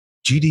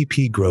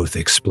GDP Growth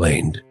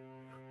explained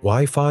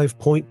why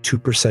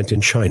 5.2%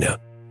 in China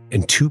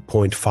and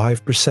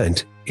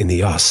 2.5% in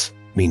the US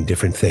mean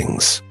different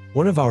things.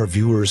 One of our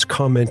viewers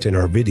commented in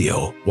our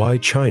video why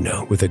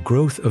China with a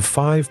growth of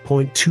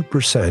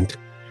 5.2%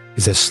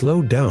 is a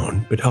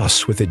slowdown, but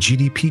us with a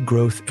GDP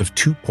growth of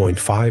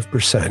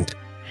 2.5%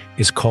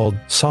 is called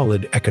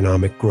solid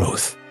economic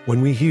growth.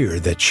 When we hear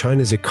that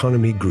China's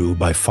economy grew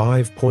by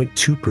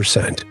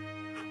 5.2%,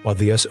 while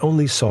the US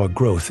only saw a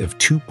growth of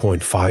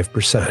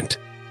 2.5%,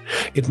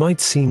 it might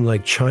seem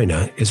like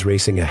China is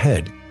racing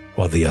ahead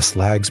while the US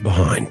lags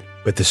behind.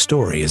 But the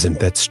story isn't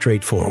that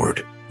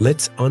straightforward.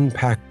 Let's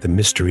unpack the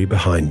mystery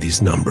behind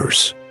these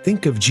numbers.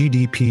 Think of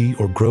GDP,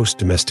 or gross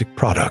domestic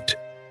product,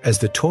 as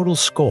the total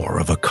score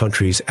of a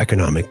country's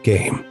economic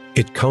game.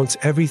 It counts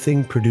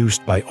everything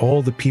produced by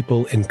all the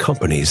people and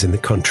companies in the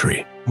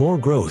country. More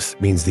growth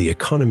means the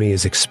economy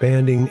is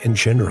expanding, and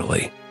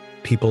generally,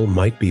 people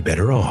might be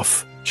better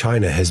off.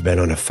 China has been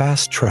on a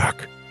fast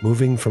track,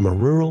 moving from a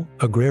rural,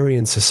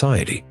 agrarian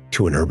society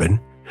to an urban,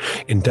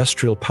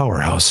 industrial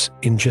powerhouse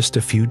in just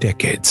a few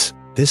decades.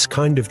 This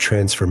kind of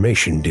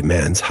transformation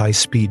demands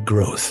high-speed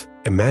growth.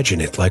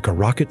 Imagine it like a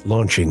rocket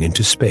launching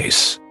into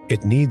space.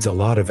 It needs a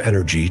lot of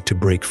energy to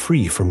break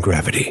free from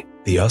gravity.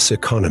 The US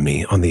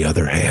economy, on the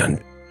other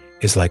hand,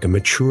 is like a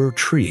mature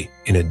tree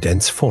in a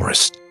dense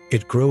forest.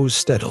 It grows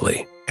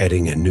steadily,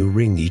 adding a new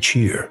ring each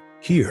year.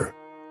 Here,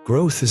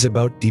 growth is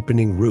about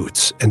deepening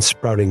roots and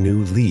sprouting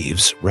new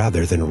leaves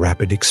rather than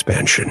rapid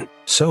expansion.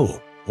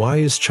 So, why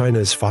is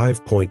China's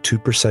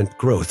 5.2%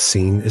 growth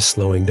seen as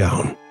slowing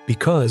down?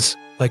 Because,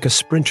 like a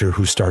sprinter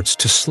who starts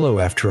to slow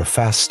after a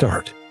fast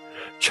start,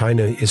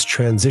 China is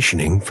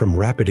transitioning from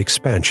rapid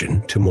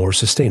expansion to more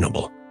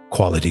sustainable,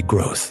 quality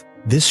growth.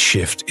 This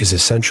shift is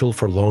essential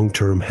for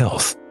long-term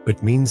health,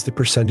 but means the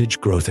percentage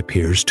growth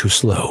appears too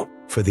slow.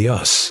 For the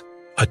US,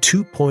 a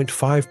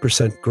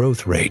 2.5%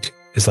 growth rate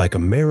is like a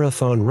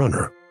marathon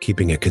runner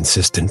keeping a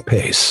consistent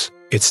pace.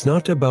 It's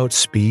not about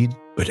speed,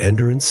 but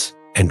endurance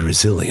and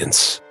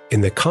resilience.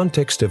 In the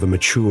context of a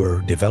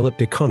mature,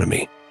 developed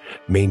economy,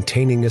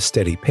 maintaining a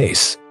steady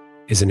pace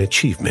is an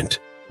achievement,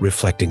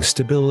 reflecting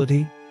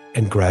stability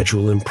and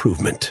gradual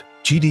improvement.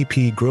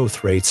 GDP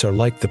growth rates are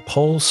like the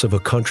pulse of a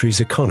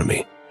country's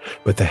economy,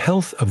 but the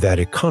health of that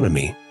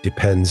economy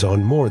depends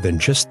on more than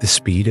just the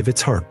speed of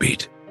its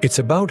heartbeat. It's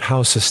about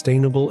how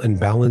sustainable and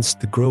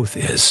balanced the growth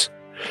is,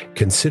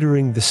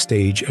 considering the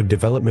stage of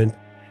development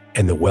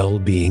and the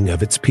well-being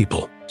of its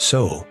people.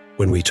 So,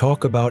 when we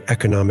talk about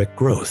economic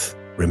growth,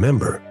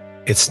 remember,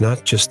 it's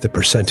not just the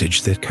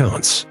percentage that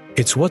counts.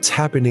 It's what's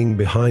happening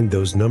behind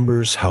those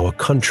numbers, how a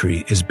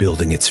country is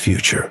building its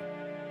future.